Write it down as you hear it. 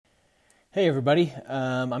Hey everybody,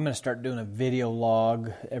 I'm going to start doing a video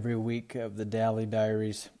log every week of the Dally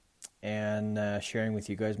Diaries and sharing with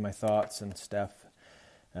you guys my thoughts and stuff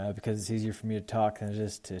because it's easier for me to talk than it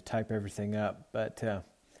is to type everything up. But,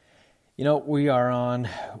 we are on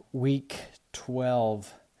week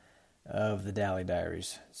 12 of the Dally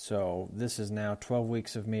Diaries. So this is now 12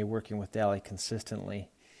 weeks of me working with Dally consistently.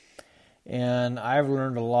 And I've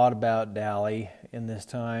learned a lot about Dally in this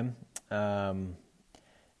time.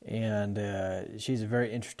 And she's a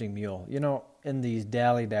very interesting mule. In these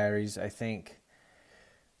Dally Diaries, I think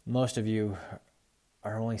most of you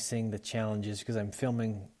are only seeing the challenges because I'm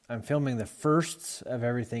filming the firsts of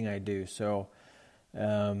everything I do. So,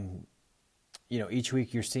 each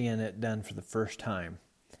week you're seeing it done for the first time.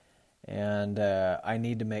 And I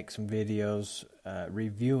need to make some videos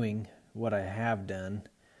reviewing what I have done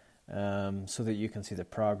so that you can see the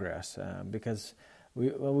progress. Because we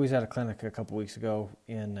was at a clinic a couple weeks ago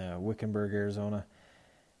in Wickenburg, Arizona,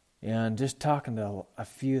 and just talking to a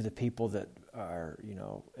few of the people that are,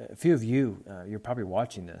 a few of you, you're probably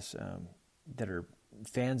watching this, that are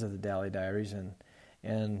fans of the Dally Diaries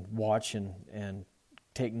and watch and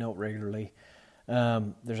take note regularly.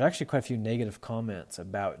 There's actually quite a few negative comments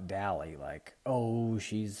about Dally, like, oh,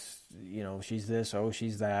 she's this, oh,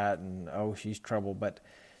 she's that, and oh, she's trouble. But,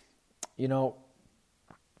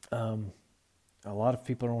 a lot of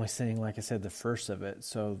people are only seeing, like I said, the first of it,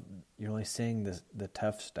 so you're only seeing the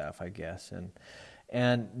tough stuff, I guess.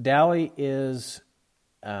 And Dally is,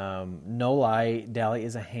 no lie, Dally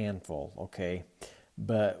is a handful, okay?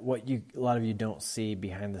 But what a lot of you don't see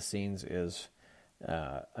behind the scenes is,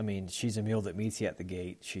 she's a mule that meets you at the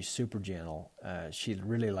gate. She's super gentle. She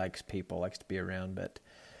really likes people, likes to be around, but,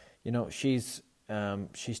 she's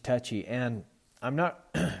touchy. And I'm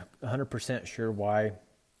not 100% sure why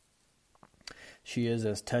she is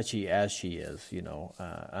as touchy as she is.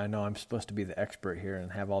 I know I'm supposed to be the expert here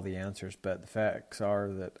and have all the answers, but the facts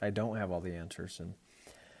are that I don't have all the answers,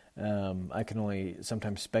 and I can only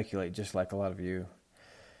sometimes speculate, just like a lot of you.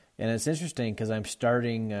 And it's interesting because I'm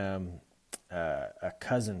starting a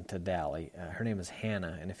cousin to Dally. Her name is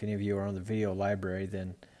Hannah, and if any of you are on the video library,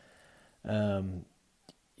 then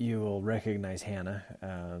you will recognize Hannah.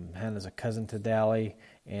 Hannah's a cousin to Dally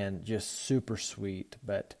and just super sweet,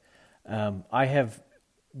 but I have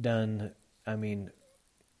done,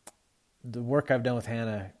 the work I've done with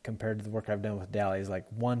Hannah compared to the work I've done with Dally is like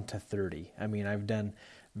 1 to 30. I've done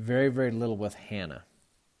very, very little with Hannah.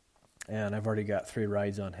 And I've already got 3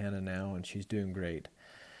 rides on Hannah now, and she's doing great.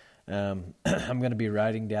 I'm going to be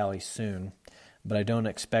riding Dally soon, but I don't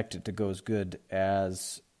expect it to go as good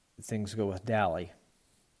as things go with Dally.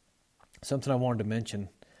 Something I wanted to mention,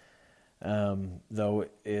 though,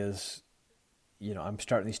 is I'm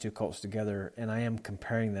starting these two colts together, and I am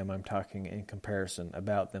comparing them. I'm talking in comparison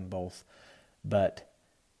about them both, but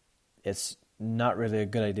it's not really a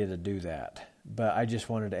good idea to do that. But I just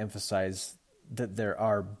wanted to emphasize that there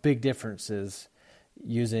are big differences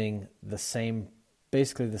using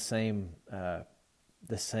basically the same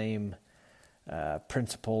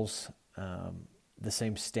principles, the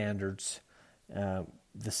same standards,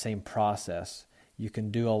 the same process. You can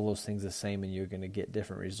do all those things the same, and you're going to get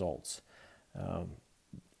different results.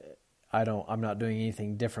 I'm not doing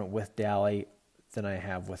anything different with Dally than I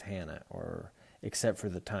have with Hannah, or except for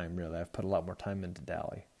the time. Really, I've put a lot more time into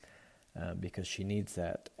Dally because she needs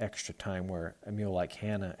that extra time. Where a mule like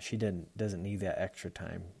Hannah, she doesn't need that extra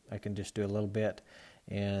time. I can just do a little bit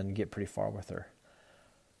and get pretty far with her.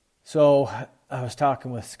 So I was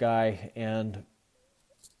talking with Sky, and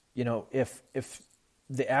if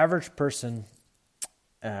the average person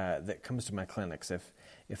that comes to my clinics,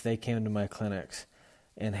 if they came to my clinics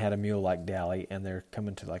and had a mule like Dally and they're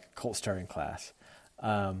coming to like a colt starting class,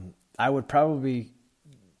 I would probably,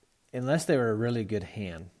 unless they were a really good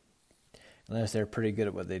hand, unless they're pretty good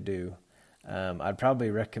at what they do, I'd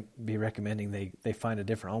probably be recommending they find a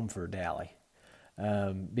different home for Dally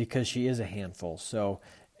because she is a handful. So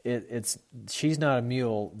she's not a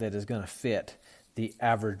mule that is going to fit the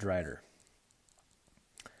average rider.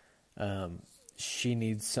 She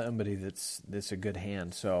needs somebody that's a good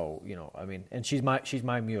hand. So, and she's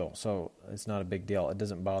my mule, so it's not a big deal. It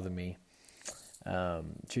doesn't bother me.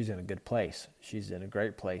 She's in a good place. She's in a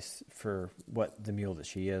great place for what the mule that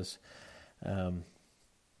she is.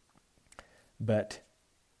 But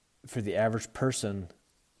for the average person,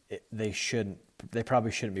 they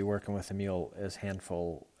probably shouldn't be working with a mule as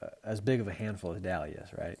big of a handful as Dally is,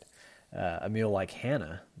 right? A mule like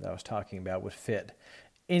Hannah that I was talking about would fit.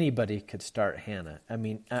 Anybody could start Hannah.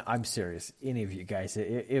 I'm serious. Any of you guys,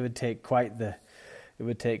 it would take quite the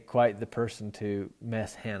person to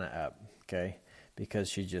mess Hannah up, okay? because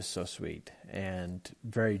she's just so sweet and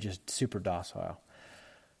very just super docile.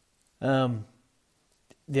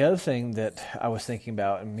 The other thing that I was thinking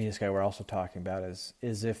about, and me and this guy were also talking about,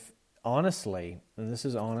 is if honestly, and this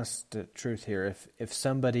is honest truth here, if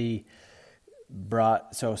somebody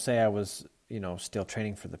brought, so say I was, still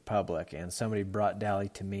training for the public, and somebody brought Dally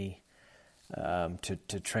to me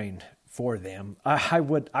to train for them, I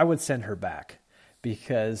would send her back,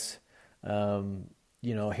 because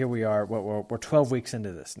here we are, we're 12 weeks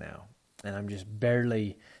into this now, and I'm just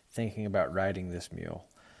barely thinking about riding this mule.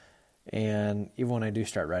 And even when I do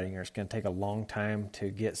start riding her, it's going to take a long time to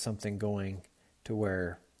get something going to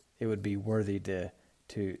where it would be worthy to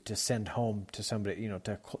send home to somebody,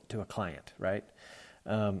 to a client, right?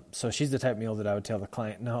 So she's the type of mule that I would tell the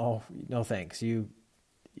client, no thanks. I'm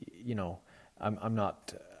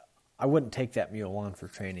not, I wouldn't take that mule on for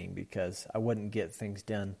training, because I wouldn't get things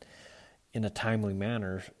done in a timely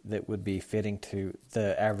manner that would be fitting to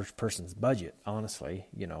the average person's budget, honestly.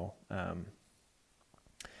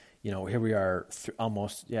 Here we are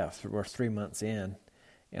we're 3 months in,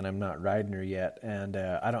 and I'm not riding her yet, and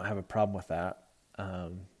I don't have a problem with that.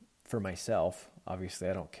 For myself, obviously,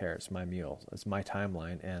 I don't care. It's my mule. It's my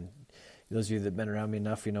timeline, and those of you that have been around me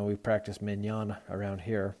enough, we practice mignon around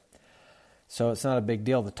here. So it's not a big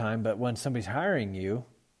deal at the time, but when somebody's hiring you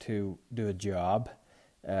to do a job,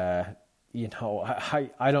 I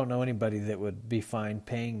don't know anybody that would be fine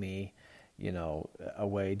paying me, a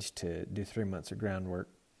wage to do 3 months of groundwork.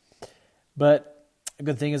 But a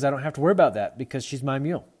good thing is I don't have to worry about that, because she's my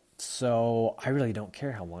mule. So I really don't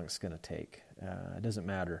care how long it's going to take. It doesn't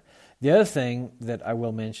matter. The other thing that I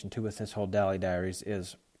will mention too with this whole Dally Diaries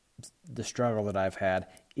is the struggle that I've had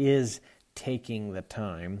is taking the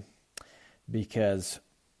time, because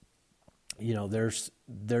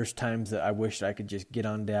there's times that I wish I could just get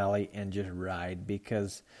on Dally and just ride,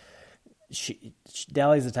 because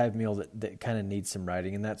Dally's the type of mule that kind of needs some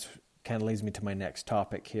riding, and that's kind of leads me to my next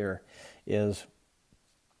topic here is,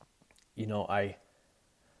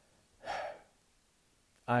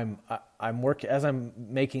 I'm working, as I'm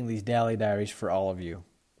making these Dally Diaries for all of you,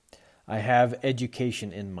 I have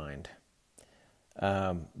education in mind.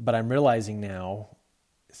 But I'm realizing now,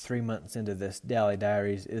 3 months into this Dally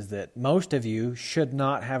Diaries, is that most of you should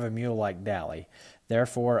not have a mule like Dally.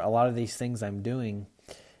 Therefore, a lot of these things I'm doing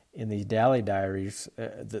in these Dally Diaries,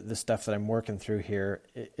 the stuff that I'm working through here,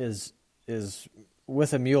 is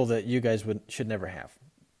with a mule that you guys should never have.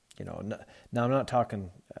 Now I'm not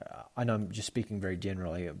talking, I know I'm just speaking very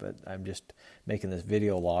generally, but I'm just making this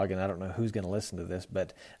video log, and I don't know who's going to listen to this,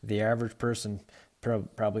 but the average person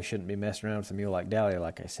probably shouldn't be messing around with a mule like Dally,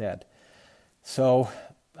 like I said. So,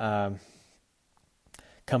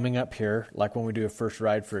 coming up here, like when we do a first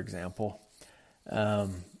ride, for example,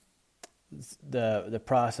 the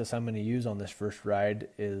process I'm going to use on this first ride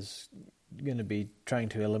is going to be trying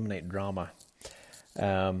to eliminate drama.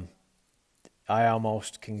 I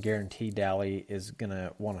almost can guarantee Dally is going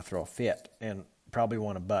to want to throw a fit and probably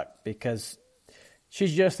want to buck, because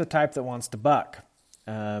she's just the type that wants to buck.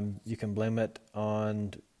 You can blame it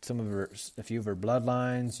on a few of her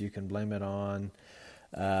bloodlines. You can blame it on,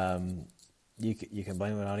 you can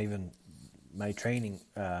blame it on even my training,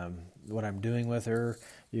 what I'm doing with her.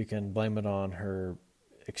 You can blame it on her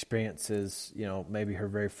experiences, maybe her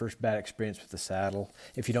very first bad experience with the saddle.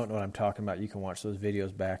 If you don't know what I'm talking about, you can watch those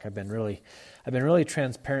videos back. I've been really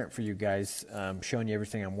transparent for you guys, showing you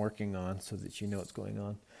everything I'm working on so that you know what's going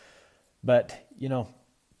on. But,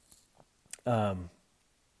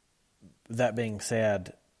 that being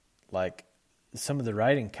said, like some of the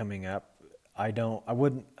riding coming up, I'm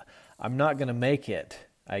not going to make it,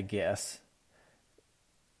 I guess,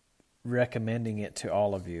 recommending it to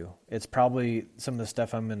all of you. It's probably some of the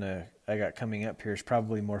stuff I got coming up here is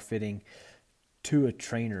probably more fitting to a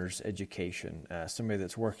trainer's education, somebody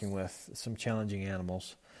that's working with some challenging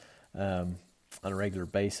animals on a regular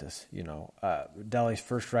basis. Dally's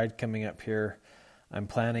first ride coming up here, I'm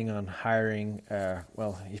planning on hiring,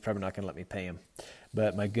 he's probably not going to let me pay him,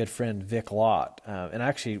 but my good friend Vic Lott, and I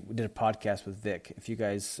actually did a podcast with Vic. If you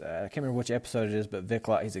guys, I can't remember which episode it is, but Vic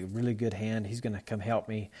Lott, he's a really good hand. He's going to come help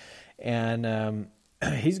me, and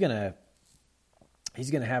he's going to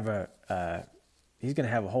have a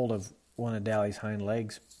hold of one of Dally's hind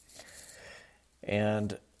legs,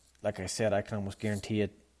 and like I said, I can almost guarantee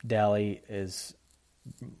it, Dally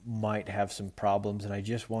might have some problems, and I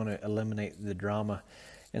just want to eliminate the drama.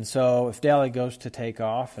 And so if Dally goes to take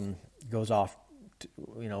off and goes off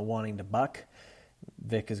wanting to buck,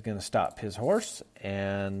 Vic is going to stop his horse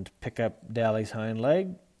and pick up Dally's hind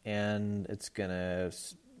leg, and it's going to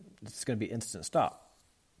be instant stop.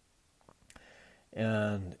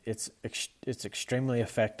 and it's extremely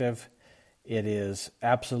effective. It is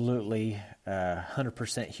absolutely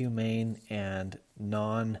 100% humane and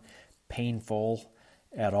non-painful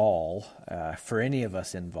at all for any of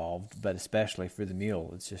us involved, but especially for the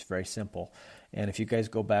mule. It's just very simple. And if you guys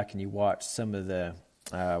go back and you watch some of the,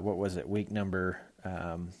 what was it, week number,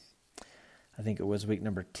 I think it was week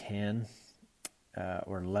number 10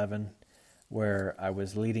 or 11, where I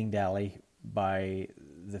was leading Dally by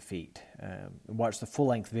the feet. Watch the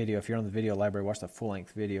full-length video. If you're on the video library, watch the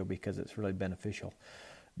full-length video because it's really beneficial.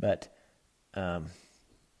 But I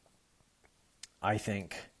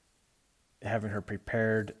think having her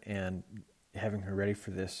prepared and having her ready for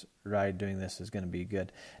this ride, doing this, is going to be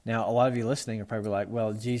good. Now, a lot of you listening are probably like,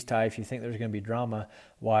 well, geez, Ty, if you think there's going to be drama,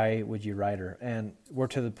 why would you ride her? And we're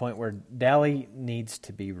to the point where Dally needs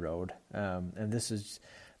to be rode. And this is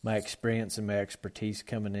my experience and my expertise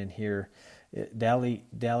coming in here. Dally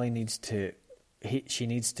needs to, she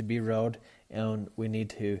needs to be rode, and we need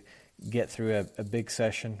to get through a big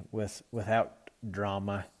session without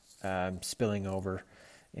drama spilling over.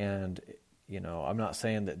 And I'm not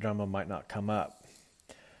saying that drama might not come up,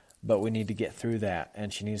 but we need to get through that,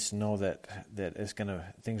 and she needs to know that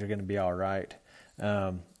things are gonna be all right.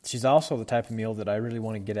 She's also the type of mule that I really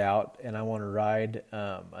want to get out and I want to ride.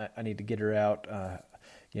 I need to get her out.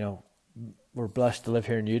 We're blessed to live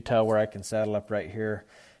here in Utah, where I can saddle up right here,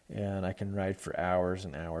 and I can ride for hours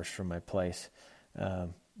and hours from my place.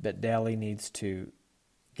 But Dally needs to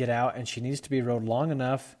get out, and she needs to be rode long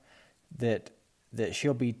enough that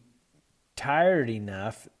she'll be tired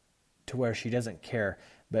enough to where she doesn't care.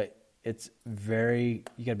 But you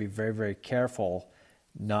got to be very, very careful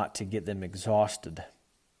not to get them exhausted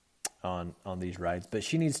on these rides. But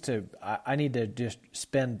she needs to, I need to just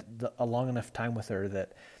spend a long enough time with her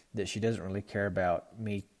that she doesn't really care about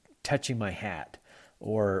me touching my hat,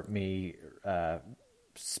 or me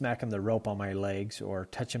smacking the rope on my legs, or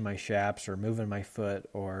touching my shaps, or moving my foot,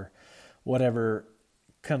 or whatever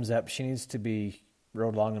comes up. She needs to be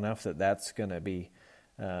rode long enough that that's going to be,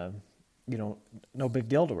 no big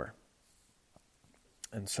deal to her.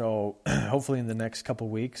 And so hopefully in the next couple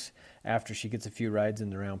weeks, after she gets a few rides in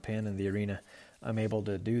the round pen and the arena, I'm able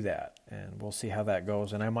to do that. And we'll see how that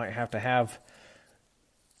goes. And I might have to have,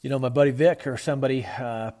 my buddy Vic or somebody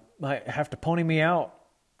might have to pony me out,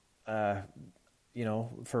 for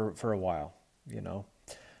a while,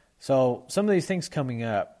 So some of these things coming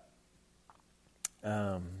up,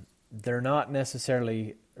 they're not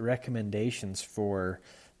necessarily recommendations for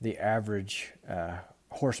the average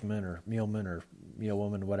horseman or muleman or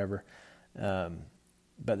mulewoman, whatever. But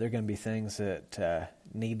they're going to be things that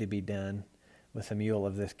need to be done with a mule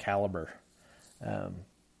of this caliber.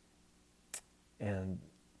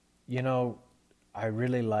 I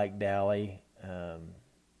really like Dally,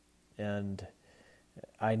 and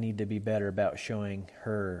I need to be better about showing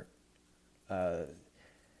her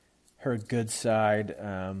her good side,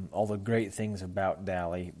 all the great things about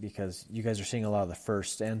Dally, because you guys are seeing a lot of the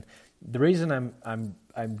firsts. And the reason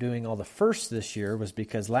I'm doing all the firsts this year was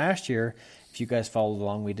because last year, if you guys followed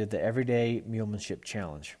along, we did the Everyday Mulemanship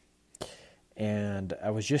Challenge, and I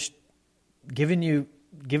was just giving you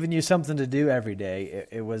something to do every day.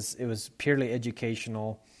 It was purely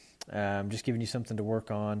educational, just giving you something to work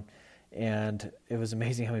on. And it was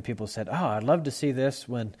amazing how many people said, "Oh, I'd love to see this,"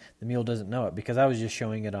 when the mule doesn't know it, because I was just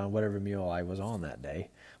showing it on whatever mule I was on that day,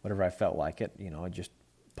 whatever I felt like it. I'd just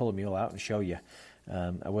pull a mule out and show you.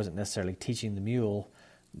 I wasn't necessarily teaching the mule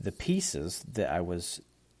the pieces that I was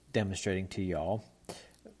demonstrating to y'all.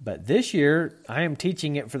 But this year, I am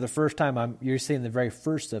teaching it for the first time. You're seeing the very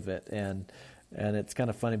first of it, and it's kind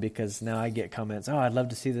of funny because now I get comments, "Oh, I'd love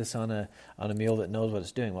to see this on a mule that knows what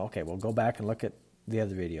it's doing." Well, okay, go back and look at the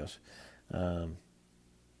other videos.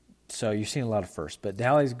 So you're seeing a lot of firsts. But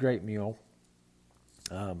Dally's a great mule.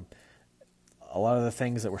 A lot of the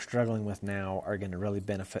things that we're struggling with now are going to really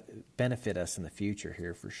benefit us in the future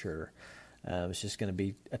here for sure. It's just going to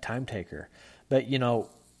be a time taker. But,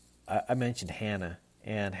 I mentioned Hannah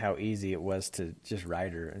and how easy it was to just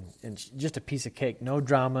ride her. And just a piece of cake, no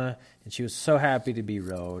drama. And she was so happy to be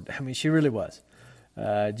rode. I mean, she really was.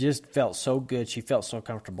 Just felt so good. She felt so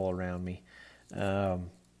comfortable around me.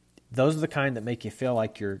 Those are the kind that make you feel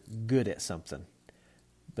like you're good at something.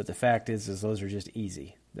 But the fact is those are just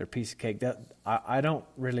easy. They're a piece of cake. I don't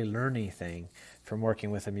really learn anything from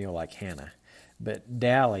working with a mule like Hannah. But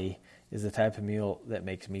Dally is the type of mule that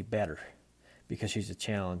makes me better, because she's a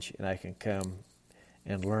challenge, and I can come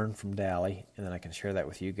and learn from Dally, and then I can share that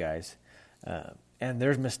with you guys. And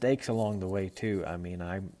there's mistakes along the way too. I mean,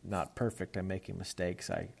 I'm not perfect. I'm making mistakes.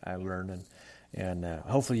 I learn, and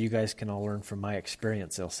hopefully you guys can all learn from my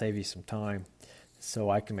experience. It'll save you some time so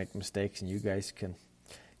I can make mistakes and you guys can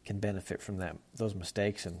benefit from those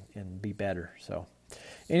mistakes and be better. So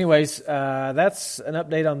anyways, that's an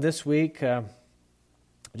update on this week.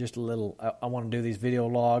 Just a little, I want to do these video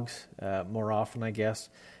logs more often, I guess,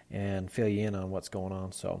 and fill you in on what's going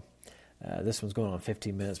on. So this one's going on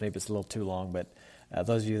 15 minutes. Maybe it's a little too long, but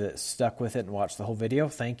those of you that stuck with it and watched the whole video,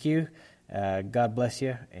 thank you. God bless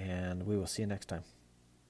you, and we will see you next time.